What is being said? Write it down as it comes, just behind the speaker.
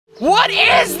What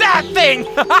is that thing?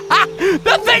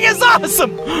 That thing is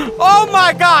awesome. Oh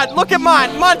my God, look at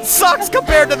mine. Mine sucks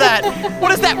compared to that.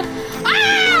 What is that?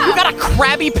 Ah! You got a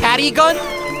Krabby Patty gun?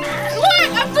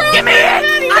 Look, I'm throwing Give me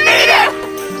it! I need it!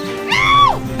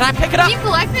 No! Can I pick it up? Can you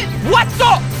collect it? What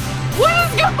the? What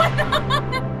is going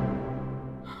on?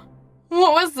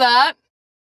 What was that?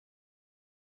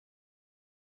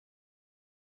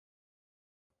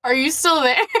 Are you still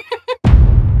there?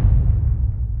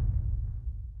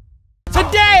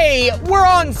 Today, we're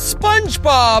on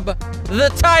Spongebob the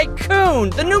Tycoon.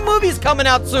 The new movie's coming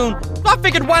out soon, so I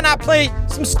figured why not play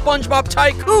some Spongebob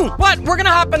Tycoon. But we're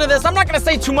gonna hop into this. I'm not gonna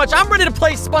say too much. I'm ready to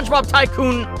play Spongebob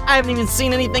Tycoon. I haven't even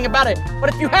seen anything about it.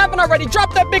 But if you haven't already,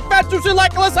 drop that big fat juicy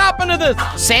like and let's hop into this.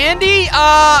 Sandy,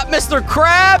 Mr.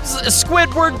 Krabs,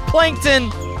 Squidward,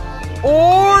 Plankton,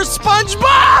 or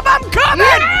SpongeBob, I'm coming!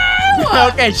 No!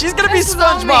 Okay, she's gonna be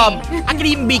SpongeBob. I could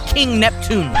even be King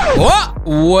Neptune. Oh,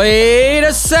 wait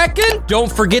a second.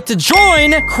 Don't forget to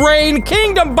join Crane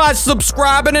Kingdom by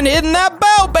subscribing and hitting that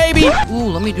bell, baby. Ooh,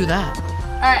 let me do that.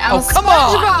 All right, I'm come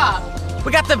SpongeBob. on.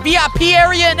 We got the VIP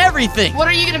area and everything. What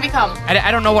are you gonna become? I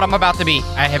don't know what I'm about to be.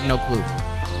 I have no clue.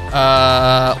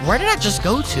 Where did I just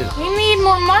go to? We need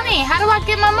more money. How do I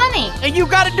get my money? And you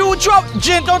gotta do a job.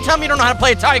 Jen, don't tell me you don't know how to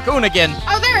play a tycoon again.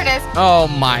 Oh, there it is. Oh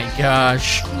my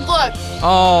gosh. Look.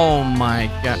 Oh my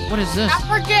God. What is this? I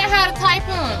forget how to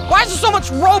tycoon. Why is there so much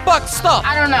Robux stuff?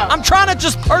 I don't know. I'm trying to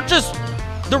just purchase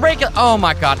the regular. Oh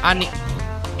my God. I need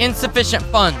insufficient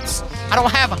funds. I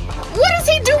don't have. What is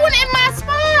he doing in my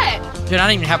spot? Dude, I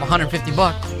don't even have 150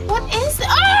 bucks. What is it?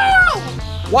 Oh!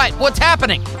 What? What's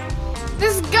happening?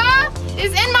 This guy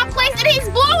is in my place and he's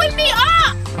blowing me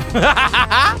up!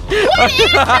 What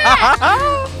is that?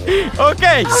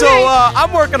 Okay, so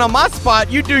I'm working on my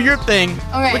spot. You do your thing.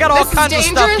 Okay, we got all this is kinds of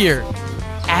stuff dangerous. here.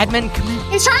 Admin, come in.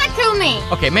 He's trying to kill me.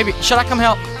 Okay, maybe, should I come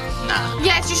help? Nah.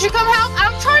 Yes, you should come help.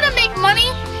 I'm trying to make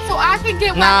money so I can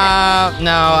get Nah,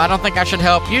 no, I don't think I should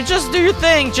help. You just do your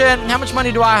thing, Jen. How much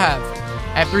money do I have?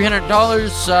 I have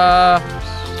 $300,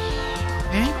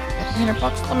 okay. $300.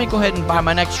 Let me go ahead and buy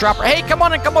my next dropper. Hey, come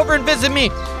on and come over and visit me.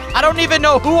 I don't even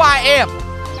know who I am.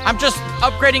 I'm just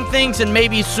upgrading things, and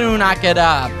maybe soon I could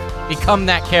become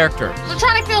that character. They're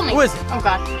trying to kill me. Who is it? Oh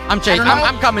God. I'm chasing.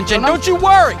 I'm coming, Jen. Don't you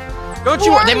worry. Don't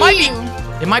you worry. They might be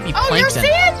Oh, plankton. you're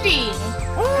Sandy.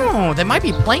 Oh, they might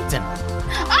be plankton.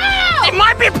 Oh! They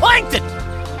might be plankton.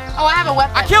 Oh, I have a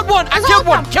weapon. I killed one. I killed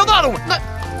one. Killed the other one. Look.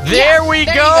 There Yes, we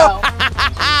there go.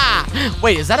 you go.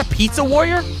 Wait, is that a pizza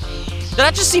warrior? Did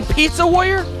I just see pizza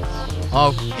warrior?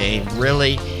 Okay,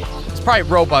 really? It's probably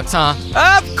Robux, huh?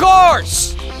 Of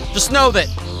course! Just know that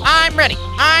I'm ready.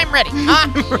 I'm ready.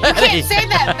 I'm ready. You can't say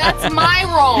that. That's my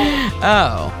role.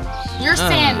 Oh. You're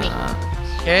Sandy.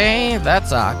 Okay,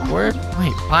 that's awkward.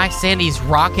 Wait, buy Sandy's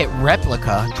rocket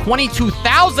replica.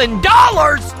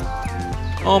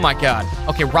 $22,000! Oh my God.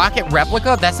 Okay, rocket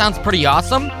replica? That sounds pretty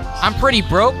awesome. I'm pretty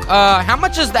broke. How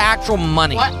much is the actual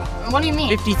money? What? What do you mean?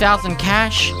 50,000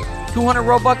 cash? 200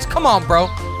 Robux? Come on, bro.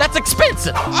 That's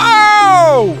expensive.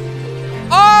 Oh!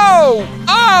 Oh!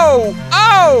 Oh!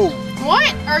 Oh!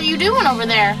 What are you doing over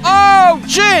there? Oh,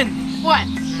 Jen! What?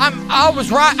 I was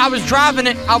driving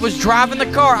it. I was driving the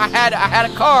car. I had a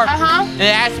car. Uh-huh. And they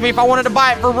asked me if I wanted to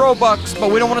buy it for Robux,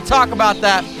 but we don't want to talk about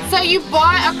that. So you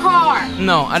bought a car?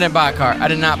 No, I didn't buy a car. I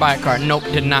did not buy a car. Nope,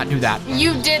 did not do that.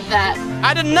 You did that.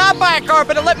 I did not buy a car,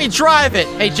 but it let me drive it.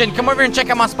 Hey, Jen, come over here and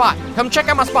check out my spot. Come check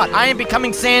out my spot. I am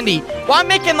becoming Sandy. Well, I'm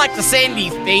making like the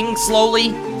Sandy thing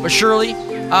slowly but surely.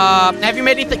 Have you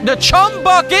made anything? The chum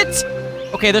bucket.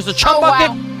 Okay, there's a chum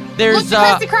bucket. Wow. There's Look, the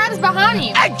Krusty Krab is behind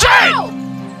you. Hey, Jen! Ow!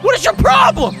 What is your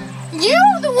problem? You,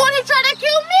 the one who tried to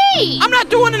kill me. I'm not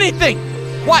doing anything.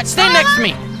 What? Stand next to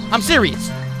me. I'm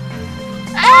serious.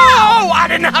 Ow! Oh, I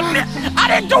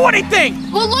didn't do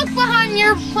anything. Well, look behind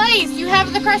your place. You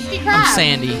have the Krusty Krab. I'm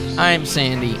Sandy. I'm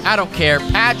Sandy. I don't care.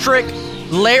 Patrick,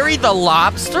 Larry the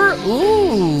Lobster.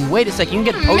 Ooh, wait a second. You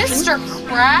can get potions. Mr.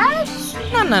 Krabs?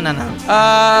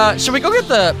 No. Should we go get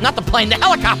not the plane, the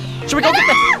helicopter? Should we go get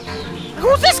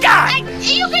who's this guy?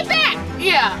 You get back.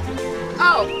 Yeah.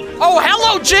 Oh. Oh,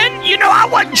 hello, Jen. You know I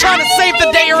wasn't trying to save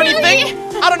the day or anything.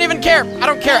 I don't even care. I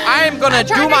don't care. I am going to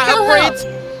do my upgrades.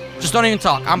 Just don't even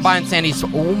talk. I'm buying Sandy's.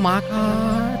 Oh, my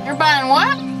God. You're buying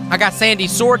what? I got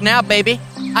Sandy's sword now, baby.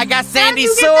 I got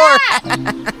Sandy's sword.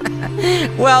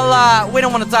 Well, we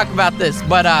don't want to talk about this,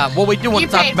 but what we do want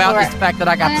to talk about is the fact that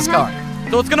I got this car.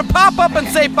 So it's going to pop up and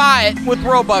say buy it with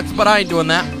Robux, but I ain't doing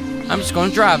that. I'm just going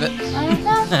to drive it.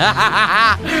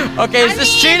 Okay, is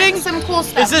this cheating? Some cool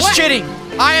stuff. Is this cheating?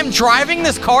 I am driving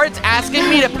this car. It's asking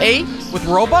me to pay with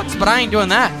Robux, but I ain't doing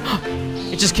that.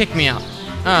 It just kicked me out.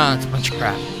 It's a bunch of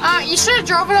crap. You should have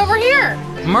drove it over here.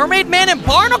 Mermaid Man and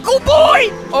Barnacle Boy?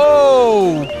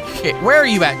 Oh, okay. Where are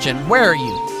you at, Jen? Where are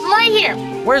you? I'm right here.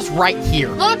 Where's right here?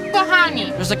 Look behind you.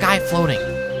 There's a guy floating.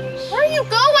 Where are you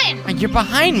going? And you're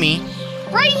behind me?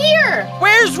 Right here.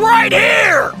 Where's right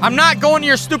here? I'm not going to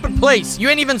your stupid place. You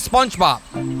ain't even SpongeBob.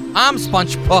 I'm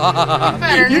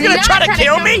SpongeBob. You're gonna try to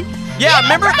kill me? Yeah,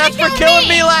 remember? That's for killing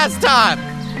me last time.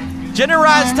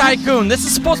 Generalized Tycoon. This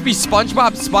is supposed to be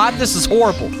SpongeBob's spot. This is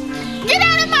horrible. Get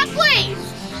out of my place.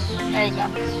 There you go.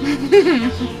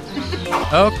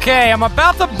 Okay, I'm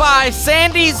about to buy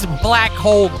Sandy's black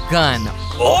hole gun.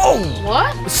 Oh!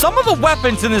 What? Some of the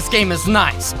weapons in this game is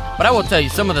nice, but I will tell you,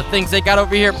 some of the things they got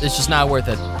over here, it's just not worth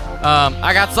it.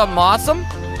 I got something awesome.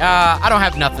 I don't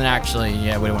have nothing, actually.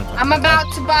 Yeah, we don't want to talk I'm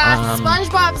about to buy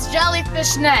SpongeBob's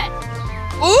jellyfish net.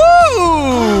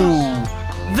 Ooh!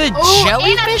 The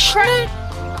jellyfish net?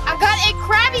 I got a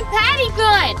Krabby Patty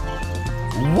gun.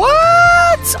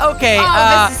 What? Okay,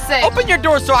 this is sick. open your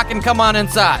door so I can come on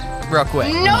inside real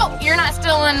quick. Nope, you're not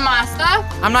stealing my stuff.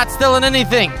 I'm not stealing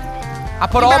anything. I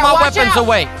put all my weapons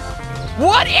away.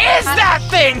 What is that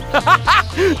thing?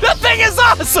 That thing is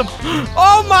awesome.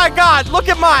 Oh my God, look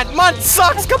at mine. Mine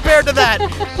sucks compared to that.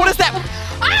 What is that?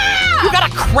 Ah! You got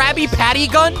a Krabby Patty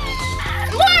gun? Look,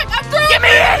 I'm throwing Give me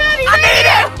it! I need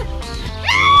it!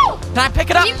 No! Can I pick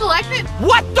it up? Can you collect it?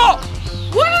 What the?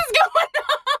 What is going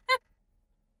on?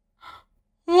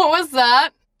 What was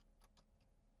that?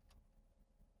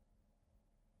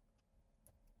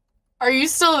 Are you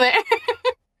still there?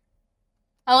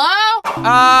 Hello?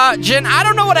 Jen, I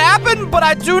don't know what happened, but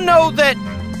I do know that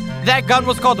that gun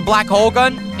was called the black hole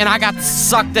gun, and I got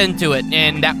sucked into it,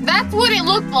 and That's what it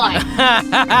looked like.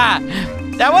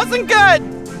 that wasn't good.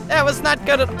 That was not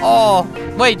good at all.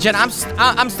 Wait, Jen, I'm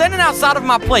standing outside of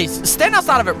my place. Stand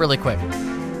outside of it really quick.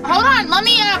 Hold on, let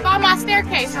me buy my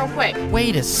staircase real quick.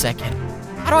 Wait a second.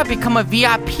 How do I become a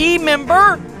VIP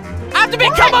member? I have to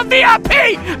become a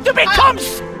VIP to become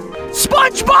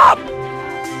SpongeBob!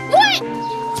 What?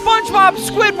 SpongeBob,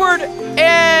 Squidward,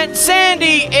 and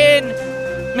Sandy, and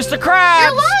Mr. Krabs,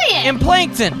 You're lying. and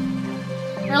Plankton.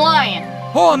 You're lying.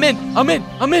 Oh, I'm in.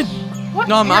 What?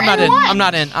 No, I'm not in. What? I'm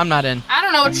not in. I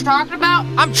don't know what you're talking about.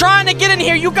 I'm trying to get in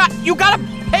here. You gotta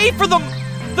pay for the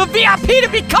VIP to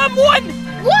become one.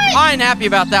 What? I ain't happy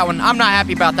about that one. I'm not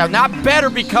happy about that one. I better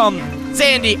become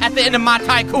Sandy at the end of my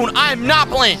tycoon. I am not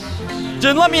playing.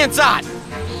 Jen, let me inside.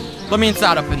 Let me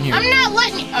inside up in here. I'm not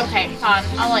letting you. Okay, fine.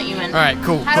 I'll let you in. All right,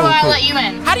 cool. How do I let you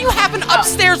in? How do you have an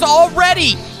upstairs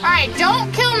already? All right, don't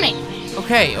kill me.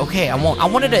 Okay, I won't. I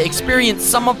wanted to experience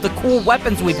some of the cool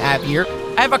weapons we have here.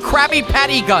 I have a Krabby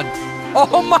Patty gun.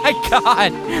 Oh my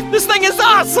God, this thing is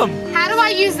awesome. How do I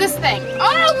use this thing?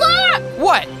 Oh, look!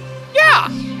 What? Yeah.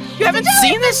 You haven't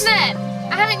seen this? Net.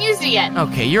 I haven't used it yet.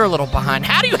 Okay, you're a little behind.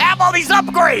 How do you have all these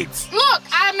upgrades? Look,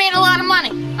 I made a lot of money.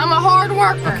 I'm a hard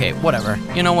worker. Okay, whatever.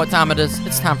 You know what time it is?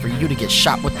 It's time for you to get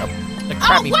shot with the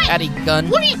Krabby Patty gun.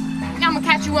 What are you? I'm gonna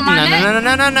catch you with my net.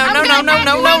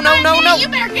 No. No. You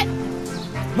better get.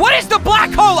 What is the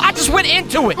black hole? I just went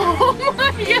into it. Oh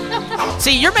my God.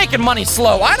 See, you're making money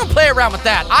slow. I don't play around with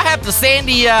that. I have the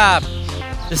Sandy,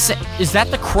 is that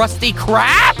the Krusty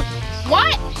Krab?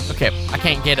 What? Okay, I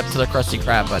can't get up to the Krusty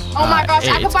Krab, but oh my gosh,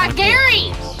 I could buy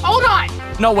Gary. Hold on.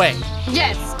 No way.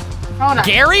 Yes. Hold on.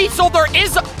 Gary? So there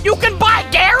is you can buy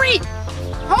Gary?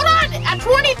 Hold on. At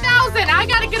 20,000, I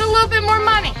gotta get a little bit more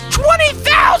money.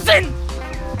 20,000?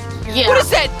 Yeah. What is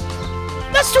that?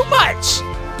 That's too much.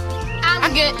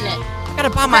 I'm getting it. I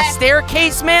gotta buy my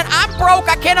staircase, man. I'm broke.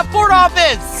 I can't afford all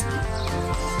this.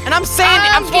 And I'm Sandy.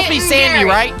 I'm supposed to be Sandy,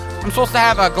 right? I'm supposed to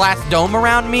have a glass dome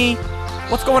around me.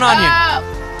 What's going on here?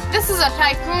 This is a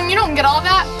tycoon. You don't get all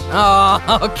that.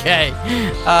 Oh, okay.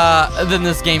 Then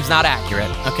this game's not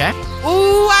accurate. Okay.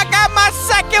 Ooh, I got my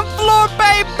second floor,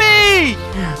 baby.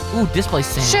 Ooh, this place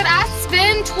Sandy. Should I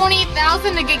spend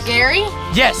 20,000 to get Gary?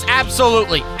 Yes,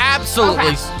 absolutely. Absolutely.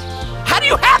 Okay. How do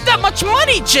you have that much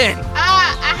money, Jen?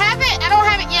 I haven't. I don't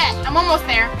have it yet. I'm almost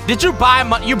there. Did you buy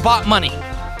money? You bought money.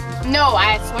 No,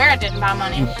 I swear I didn't buy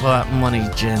money. You bought money,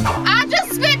 Jen. I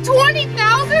just spent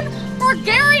 20,000 for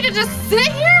Gary to just sit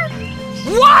here?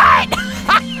 What?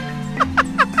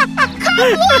 Come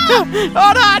on!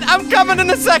 Hold on, I'm coming in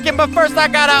a second, but first I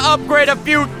gotta upgrade a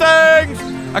few things.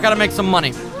 I gotta make some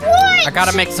money. What? I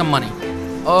gotta make some money.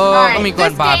 Oh, right, let me go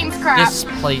ahead and buy this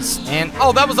place. And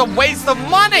oh, that was a waste of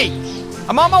money.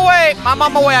 I'm on my way.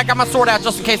 I got my sword out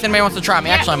just in case anybody wants to try me.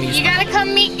 Yeah, actually, I'm using it. You gotta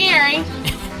come meet Gary.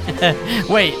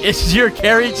 Wait, is your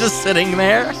Gary just sitting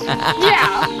there?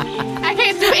 Yeah. I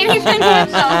can't do anything with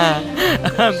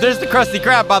him. There's the Krusty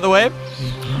Krab, by the way.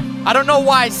 I don't know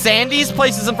why Sandy's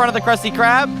place is in front of the Krusty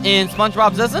Krab and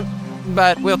SpongeBob's isn't,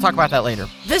 but we'll talk about that later.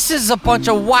 This is a bunch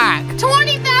of whack.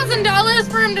 $20,000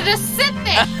 for him to just sit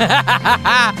there.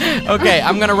 Okay,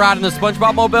 I'm gonna ride in the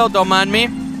SpongeBob mobile. Don't mind me.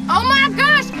 Oh my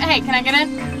gosh. Hey, can I get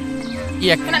in?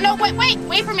 Yeah. Can I? No, wait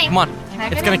for me. Come on. Can I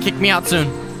get It's gonna kick me out soon.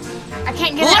 I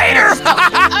can't get Later! in.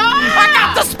 I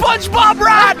got the SpongeBob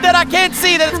ride that I can't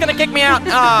see that it's gonna kick me out.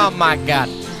 Oh my god.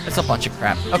 It's a bunch of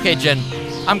crap. Okay, Jen.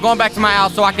 I'm going back to my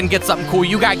house so I can get something cool.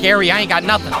 You got Gary, I ain't got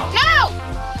nothing. No!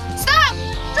 Stop!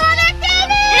 Trying to kill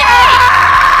me!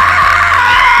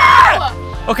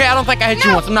 No! Okay, I don't think I hit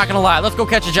you once. I'm not gonna lie. Let's go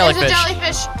catch a jellyfish.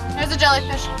 There's a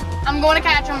jellyfish. I'm going to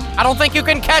catch him. I don't think you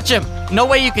can catch him. No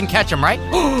way you can catch him, right?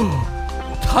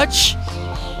 Touch.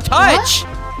 What?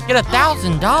 Get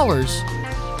 $1,000.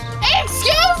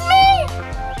 Excuse me?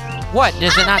 What?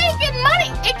 Is it not? I'm making money.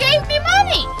 It gave me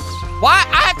money. Why?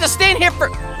 I have to stand here for.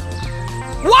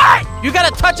 What? You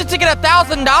gotta touch it to get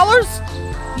 $1,000?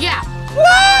 Yeah.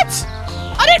 What?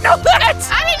 I didn't know that.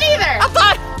 I didn't either.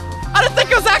 I didn't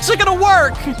think it was actually gonna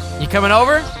work. You coming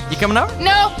over? You coming over?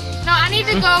 No, I need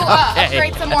to go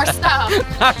upgrade some more stuff.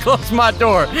 I closed my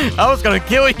door. I was gonna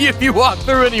kill you if you walked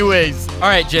through anyways. All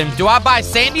right, Jim, do I buy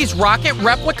Sandy's rocket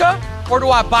replica or do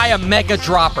I buy a mega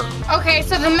dropper? Okay,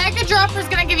 so the mega dropper is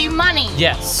gonna give you money.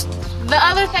 Yes. The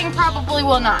other thing probably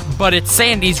will not. But it's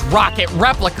Sandy's rocket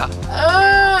replica.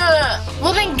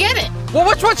 Well then get it. Well,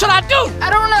 which one should I do? I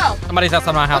don't know. Somebody's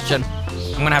outside my house, Jen.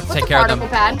 I'm gonna have to take care of them.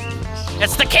 What's a particle pad?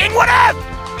 It's the King Whatever!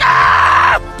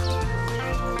 Ah!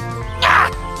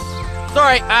 Ah!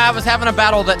 Sorry, I was having a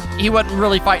battle that he wasn't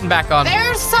really fighting back on.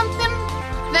 There's something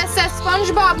that says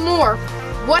SpongeBob Morph.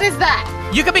 What is that?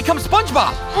 You can become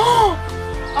SpongeBob.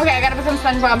 Okay, I gotta become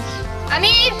SpongeBob. I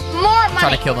need more money.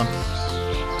 Try to kill them.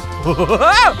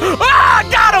 Ah,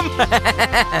 got him!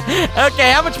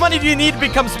 Okay, how much money do you need to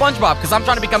become SpongeBob? Because I'm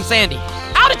trying to become Sandy.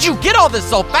 How did you get all this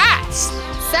so fast?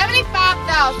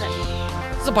 75,000.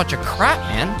 This is a bunch of crap,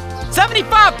 man.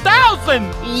 75,000!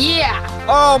 Yeah.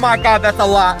 Oh my god, that's a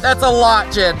lot. That's a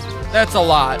lot, Jen. That's a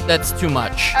lot. That's too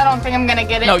much. I don't think I'm gonna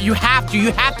get it. No, you have to.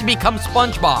 You have to become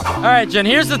SpongeBob. All right, Jen,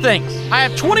 here's the thing. I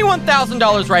have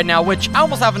 $21,000 right now, which I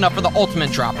almost have enough for the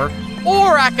ultimate dropper.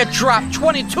 Or I could drop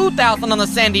 $22,000 on the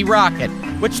Sandy Rocket,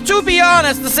 which, to be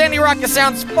honest, the Sandy Rocket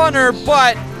sounds funner,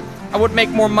 but I would make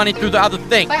more money through the other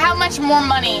thing. But how much more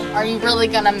money are you really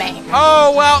gonna make?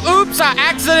 Oh, well, oops, I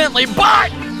accidentally bought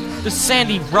the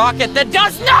Sandy Rocket that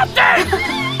does nothing!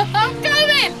 I'm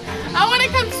coming! I wanna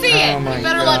come see it. Oh my You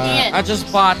better God. let me in. I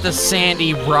just bought the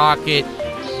Sandy Rocket.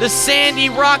 The Sandy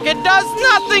Rocket does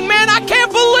nothing, man! I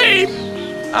can't believe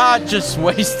I just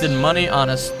wasted money on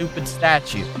a stupid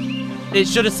statue. It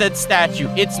should have said statue.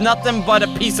 It's nothing but a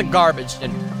piece of garbage,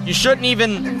 and you shouldn't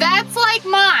even... That's like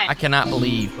mine. I cannot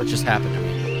believe what just happened to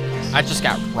me. I just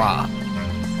got robbed.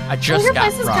 I just your got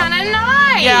place robbed. is kind of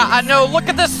nice. Yeah, I know. Look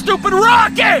at this stupid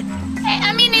rocket!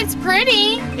 I mean, it's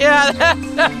pretty. Yeah.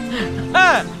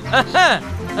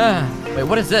 Wait,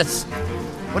 what is this?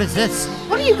 What is this?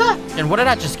 What do you got? And what did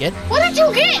I just get? What did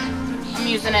you get? I'm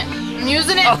using it. I'm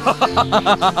using it.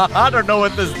 I don't know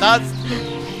what this does.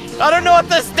 I don't know what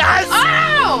this does.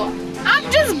 Oh! I'm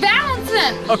just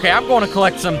bouncing. Okay, I'm going to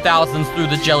collect some thousands through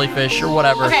the jellyfish or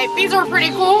whatever. Okay, these are pretty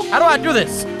cool. How do I do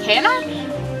this? Can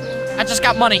I? I just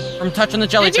got money from touching the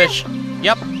jellyfish.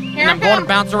 Yep. Here And I I'm going to come.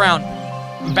 bounce around.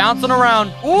 I'm bouncing around.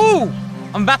 Ooh!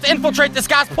 I'm about to infiltrate this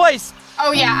guy's place.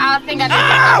 Oh yeah, I think I did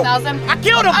Ow! 5,000. I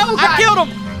killed him! Oh, I God. killed him!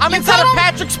 I'm You inside killed of him?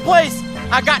 Patrick's place.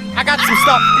 I got some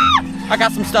stuff. I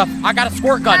got some stuff. I got a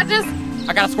squirt gun.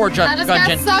 I got a squirt gun. I just got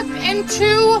Jen. sucked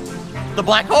into. The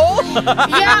black hole?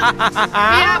 Yeah.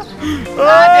 Yeah.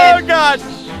 Oh God!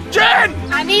 Jen!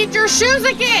 I need your shoes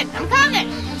again. I'm coming.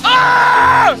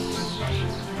 Ah!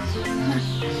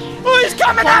 Oh, he's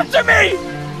coming after me!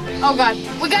 Oh God,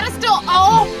 we gotta steal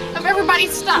all of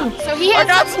everybody's stuff. So he has I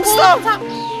got some cool stuff. top-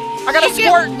 I got a You get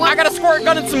squirt. one- I got a squirt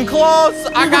gun and some claws.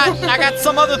 I got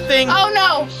some other thing. Oh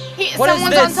no, What is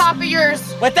someone's on this? top of yours.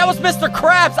 Wait, that was Mr.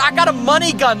 Krabs. I got a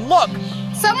money gun. Look.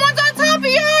 Someone's on top of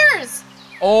yours.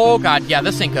 Oh God, yeah,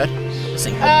 this ain't good. This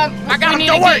ain't good. I got we him. need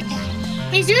Don't to worry.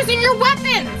 He's using your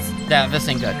weapons. Yeah, this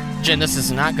ain't good. Jen, this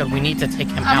is not good. We need to take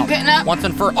him I'm out getting up. once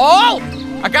and for all.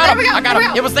 I got There him. we go, I got there we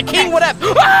him. go. It was the king. Okay.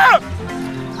 Whatever. Ah!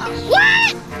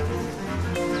 What?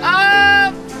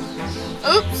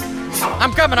 Oops.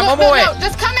 I'm coming. I'm Look, on my way. no,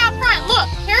 just come out front. Look,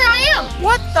 here I am.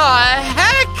 What the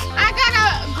heck? I got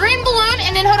a green balloon,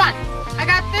 and then hold on. I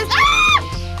got this. Ah!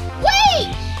 Wait!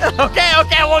 Okay,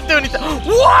 I won't do anything. What?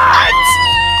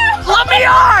 Ah! Let me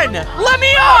on! Let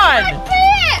me on! I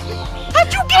can't!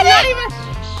 How'd you get I'm not it? even.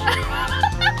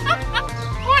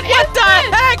 What What is the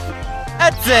this? heck?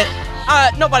 That's it.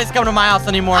 Nobody's coming to my house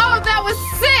anymore. Oh, that was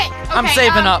sick. Okay, I'm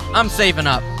saving up. I'm saving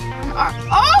up.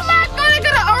 Oh my god, I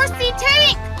got an RC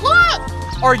tank.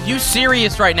 Look. Are you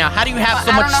serious right now? How do you have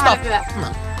so much stuff?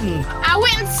 I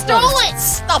went and stole it.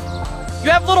 Stuff.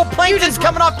 You have little planktons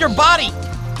coming off your body.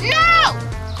 No.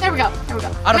 There we go. There we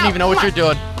go. I don't even know what you're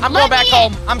doing. I'm going back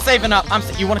home. I'm saving up.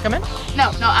 You want to come in?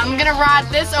 No, I'm gonna ride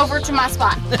this over to my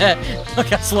spot. Look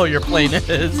how slow your plane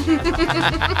is.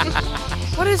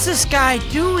 What is this guy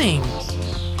doing?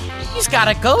 He's got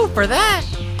to go for that.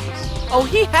 Oh,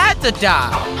 he had to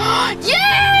die.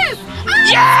 Yes!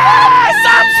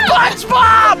 I'm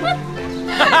SpongeBob!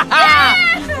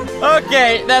 Yes!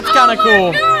 Okay, that's kind of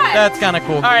cool. God. That's kind of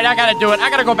cool. All right, I got to do it. I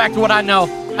got to go back to what I know.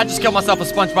 I just killed myself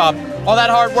with SpongeBob. All that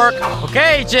hard work.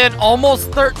 Okay, Jen, almost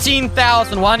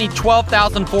 13,000. Well, I need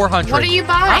 12,400. What are you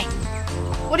buying?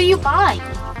 What are you buying?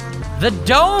 The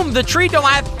dome, the tree dome.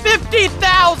 I have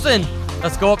 50,000.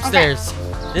 Let's go upstairs.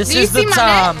 Okay. This is the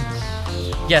time.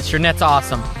 Yes, your net's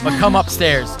awesome. But come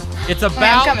upstairs. It's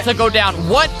about to go down.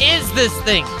 What is this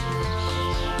thing?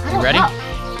 You ready?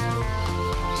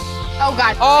 Oh,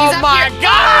 God. Oh, my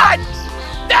God.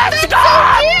 That's so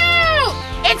cute.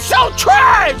 It's so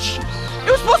trash. It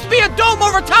was supposed to be a dome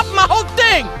over top of my whole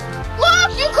thing.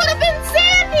 Look, you could have been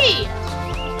Sandy.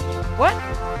 What?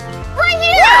 Right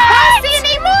here. What?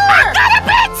 Sandy Moore. I could have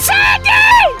been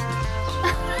Sandy.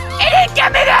 It didn't give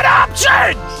me that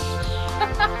option.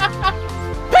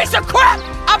 Piece of crap.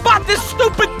 I bought this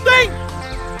stupid thing.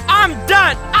 I'm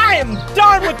done. I am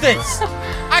done with this.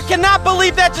 I cannot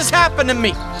believe that just happened to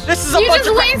me. This is a bunch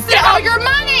of You just wasted all your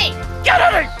money. Get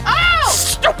out of here. Oh.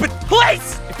 Stupid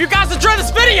place. If you guys enjoyed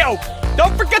this video,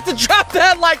 don't forget to drop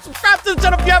that like, subscribe to the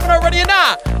channel if you haven't already, and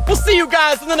we'll see you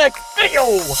guys in the next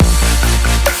video.